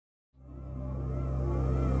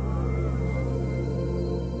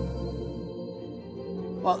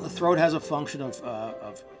Well, the throat has a function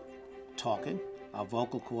of talking. Our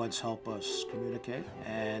vocal cords help us communicate,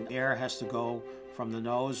 and air has to go from the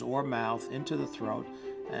nose or mouth into the throat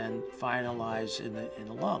and finalize in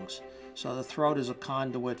the lungs. So the throat is a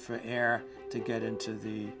conduit for air to get into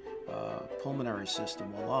the pulmonary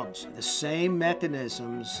system or lungs. The same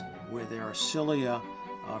mechanisms where there are cilia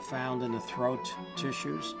are found in the throat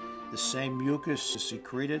tissues. The same mucus is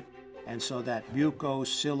secreted, and so that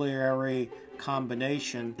mucociliary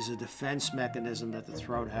combination is a defense mechanism that the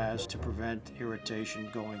throat has to prevent irritation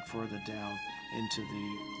going further down into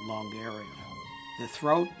the lung area. The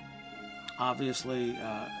throat obviously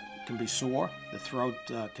can be sore. The throat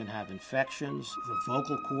can have infections. The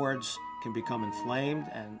vocal cords can become inflamed,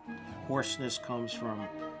 and hoarseness comes from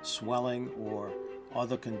swelling or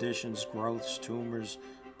other conditions, growths, tumors,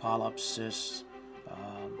 polyps, cysts,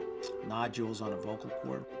 nodules on a vocal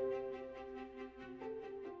cord.